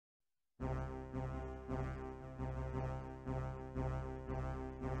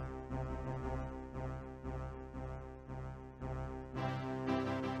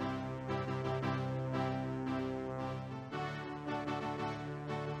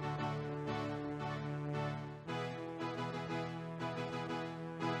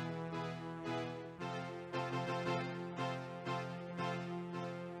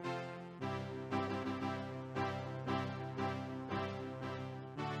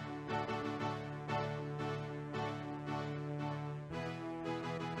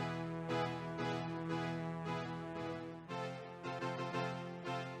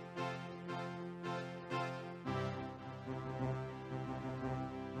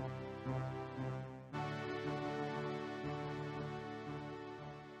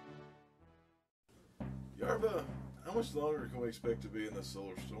Yarba, how much longer can we expect to be in this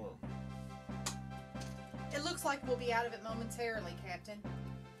solar storm? It looks like we'll be out of it momentarily, Captain.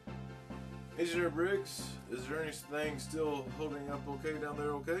 Engineer Briggs, is there anything still holding up okay down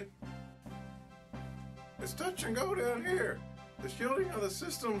there, okay? It's touch and go down here. The shielding of the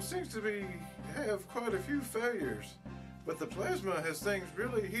system seems to have quite a few failures, but the plasma has things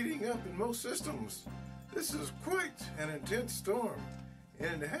really heating up in most systems. This is quite an intense storm,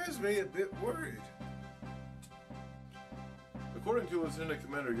 and it has me a bit worried. According to Lieutenant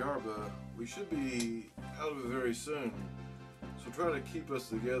Commander Yarba, we should be out of it very soon, so try to keep us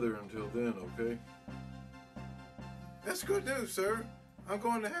together until then, okay? That's good news, sir. I'm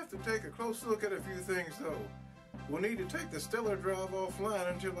going to have to take a close look at a few things, though. We'll need to take the stellar drive offline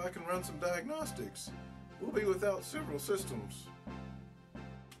until I can run some diagnostics. We'll be without several systems.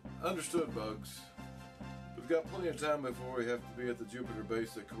 Understood, Bugs. We've got plenty of time before we have to be at the Jupiter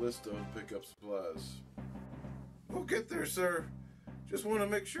base at Callisto to pick up supplies. We'll get there, sir. Just want to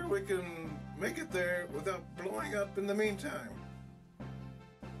make sure we can make it there without blowing up in the meantime.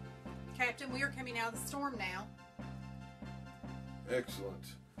 Captain, we are coming out of the storm now. Excellent.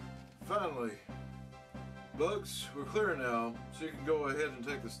 Finally. Bugs, we're clear now, so you can go ahead and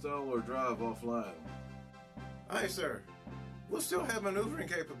take the stellar drive offline. Aye, sir. We'll still have maneuvering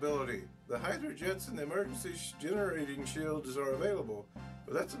capability. The hydrojets and the emergency generating shields are available,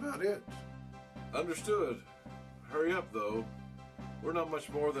 but that's about it. Understood. Hurry up, though. We're not much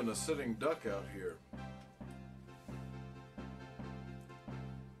more than a sitting duck out here.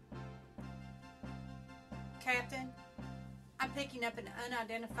 Captain, I'm picking up an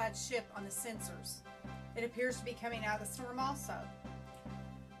unidentified ship on the sensors. It appears to be coming out of the storm also.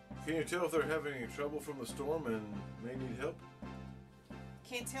 Can you tell if they're having any trouble from the storm and may need help?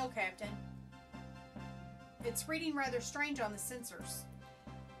 Can't tell, Captain. It's reading rather strange on the sensors.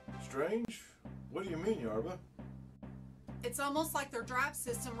 Strange? What do you mean, Yarba? It's almost like their drive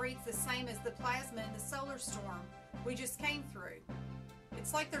system reads the same as the plasma in the solar storm we just came through.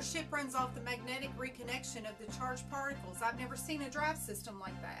 It's like their ship runs off the magnetic reconnection of the charged particles. I've never seen a drive system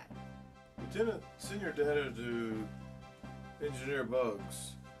like that. Lieutenant, send your data to Engineer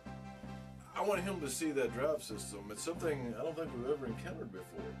Bugs. I want him to see that drive system. It's something I don't think we've ever encountered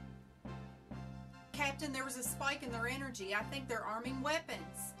before. Captain, there was a spike in their energy. I think they're arming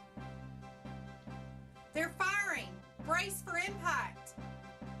weapons. They're firing! Brace for impact!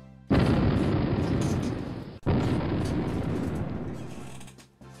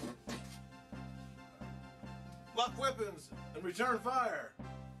 Lock weapons and return fire!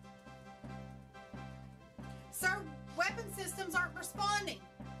 Sir, weapon systems aren't responding.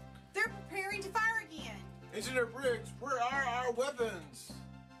 They're preparing to fire again. Engineer Briggs, where are our weapons?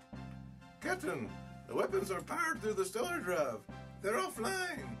 Captain, the weapons are powered through the stellar drive. They're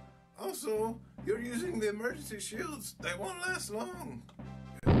offline. Also, you're using the emergency shields. They won't last long.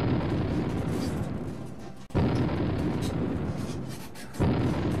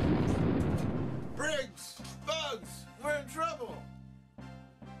 Briggs! Bugs! We're in trouble!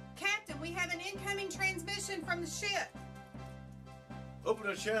 Captain, we have an incoming transmission from the ship. Open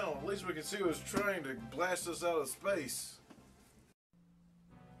a channel. At least we can see who's trying to blast us out of space.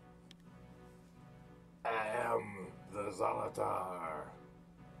 I am the Zolitar.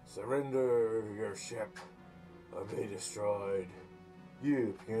 Surrender your ship or be destroyed,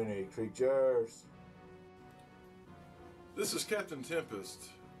 you puny creatures. This is Captain Tempest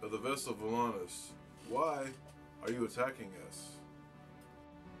of the vessel Volantis. Why are you attacking us?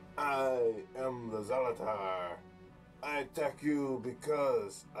 I am the Zolitar. I attack you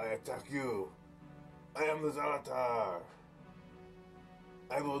because I attack you. I am the Zolitar.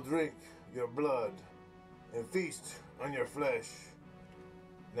 I will drink your blood and feast on your flesh.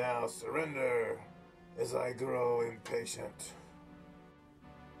 Now surrender as I grow impatient.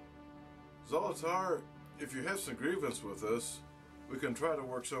 Zolitar, if you have some grievance with us, we can try to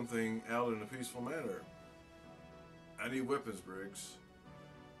work something out in a peaceful manner. I need weapons, Briggs.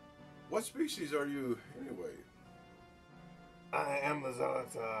 What species are you, anyway? I am the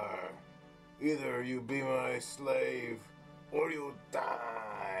Zolitar. Either you be my slave or you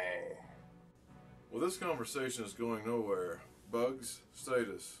die. Well, this conversation is going nowhere. Bugs,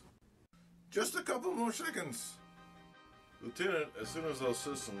 status. Just a couple more seconds. Lieutenant, as soon as those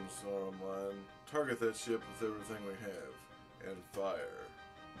systems are online, target that ship with everything we have, and fire.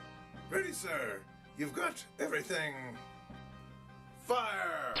 Ready, sir. You've got everything.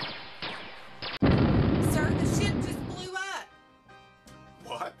 Fire! Sir, the ship just blew up.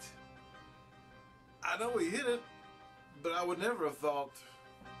 What? I know we hit it, but I would never have thought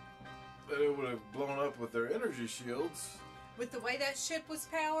that it would have blown up with their energy shields. With the way that ship was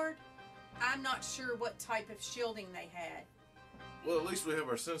powered, I'm not sure what type of shielding they had. Well, at least we have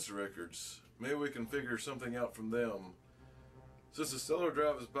our sensor records. Maybe we can figure something out from them. Since the stellar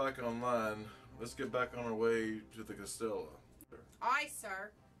drive is back online, let's get back on our way to the Castella. Aye,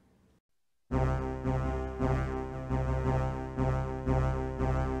 sir.